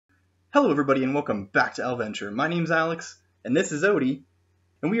Hello everybody and welcome back to ALventurer. My name's Alex, and this is Odie,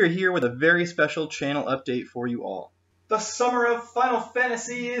 and we are here with a very special channel update for you all. The summer of Final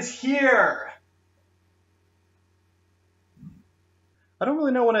Fantasy is here! I don't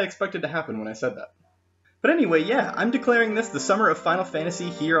really know what I expected to happen when I said that. But anyway, yeah, I'm declaring this the summer of Final Fantasy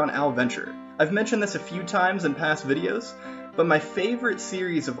here on ALventurer. I've mentioned this a few times in past videos, but my favorite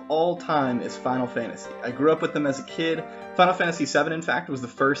series of all time is Final Fantasy. I grew up with them as a kid. Final Fantasy VII, in fact, was the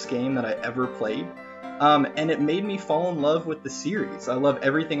first game that I ever played, and it made me fall in love with the series. I love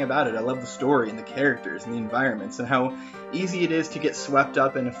everything about it. I love the story and the characters and the environments and how easy it is to get swept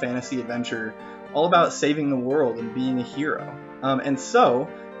up in a fantasy adventure all about saving the world and being a hero. And so,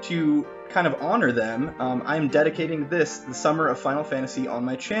 to kind of honor them, I'm dedicating this, the summer of Final Fantasy, on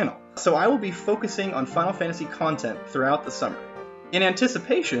my channel. So I will be focusing on Final Fantasy content throughout the summer. In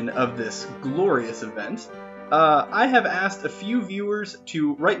anticipation of this glorious event, I have asked a few viewers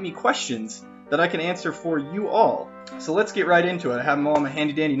to write me questions that I can answer for you all. So let's get right into it. I have them all in my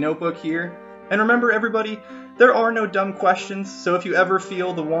handy dandy notebook here. And remember everybody, there are no dumb questions, so if you ever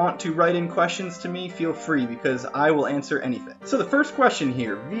feel the want to write in questions to me, feel free, because I will answer anything. So the first question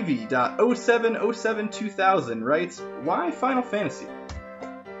here, Vivi.07072000 writes, why Final Fantasy?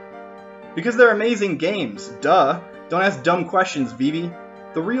 Because they're amazing games, duh. Don't ask dumb questions, Vivi.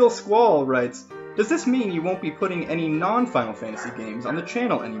 The Real Squall writes, does this mean you won't be putting any non-Final Fantasy games on the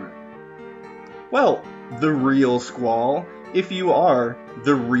channel anymore? Well, The Real Squall, if you are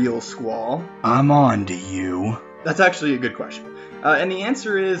The Real Squall, I'm on to you. That's actually a good question. And the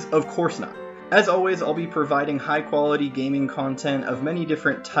answer is, of course not. As always, I'll be providing high-quality gaming content of many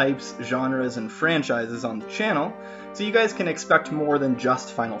different types, genres, and franchises on the channel, so you guys can expect more than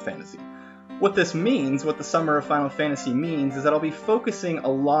just Final Fantasy. What this means, what the summer of Final Fantasy means, is that I'll be focusing a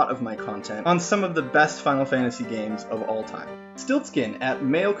lot of my content on some of the best Final Fantasy games of all time. Stiltskin at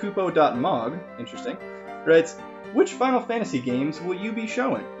malecupo.mog, interesting, writes, which Final Fantasy games will you be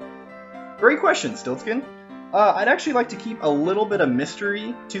showing? Great question, Stiltskin. I'd actually like to keep a little bit of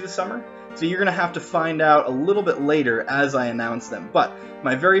mystery to the summer, so you're going to have to find out a little bit later as I announce them. But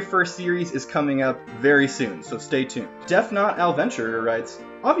my very first series is coming up very soon, so stay tuned. Defnot ALventurer writes,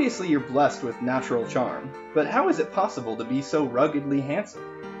 obviously you're blessed with natural charm, but how is it possible to be so ruggedly handsome?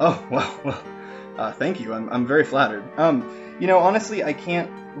 Oh, well, thank you. I'm very flattered. You know, honestly, I can't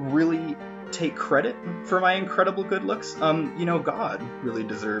really take credit for my incredible good looks. You know, God really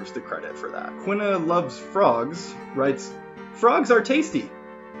deserves the credit for that. Quina Loves Frogs writes, frogs are tasty.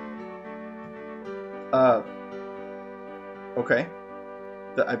 Okay.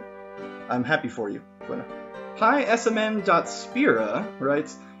 I'm happy for you, Quina. Hi SMN.Spira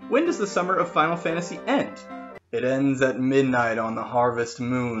writes, when does the summer of Final Fantasy end? It ends at midnight on the harvest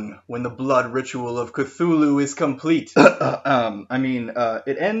moon, when the blood ritual of Cthulhu is complete.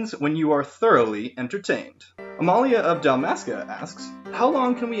 It ends when you are thoroughly entertained. Amalia of Dalmasca asks, how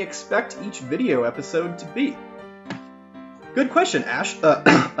long can we expect each video episode to be? Good question, Ash.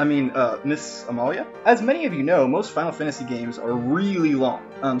 Miss Amalia. As many of you know, most Final Fantasy games are really long,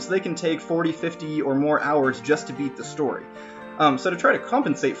 so they can take 40, 50, or more hours just to beat the story. So to try to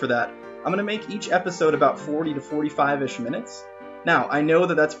compensate for that, I'm going to make each episode about 40 to 45-ish minutes. Now, I know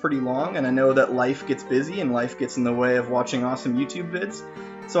that that's pretty long, and I know that life gets busy and life gets in the way of watching awesome YouTube vids,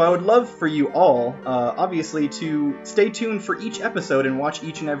 so I would love for you all, obviously, to stay tuned for each episode and watch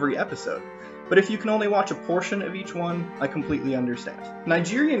each and every episode. But if you can only watch a portion of each one, I completely understand.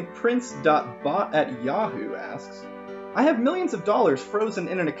 NigerianPrince.bot at Yahoo asks, I have millions of dollars frozen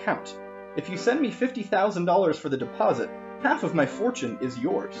in an account. If you send me $50,000 for the deposit, half of my fortune is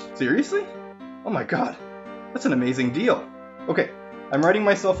yours. Seriously? Oh my god, that's an amazing deal. Okay, I'm writing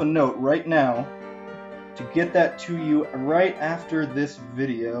myself a note right now to get that to you right after this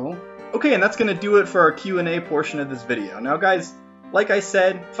video. Okay, and that's gonna do it for our Q&A portion of this video. Now guys, like I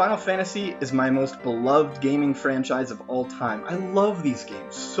said, Final Fantasy is my most beloved gaming franchise of all time. I love these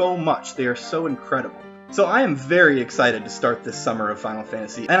games so much, they are so incredible. So I am very excited to start this summer of Final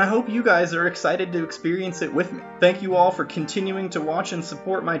Fantasy, and I hope you guys are excited to experience it with me. Thank you all for continuing to watch and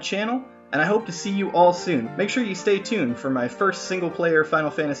support my channel, and I hope to see you all soon. Make sure you stay tuned for my first single-player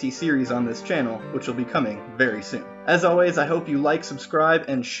Final Fantasy series on this channel, which will be coming very soon. As always, I hope you like, subscribe,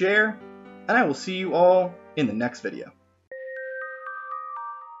 and share, and I will see you all in the next video.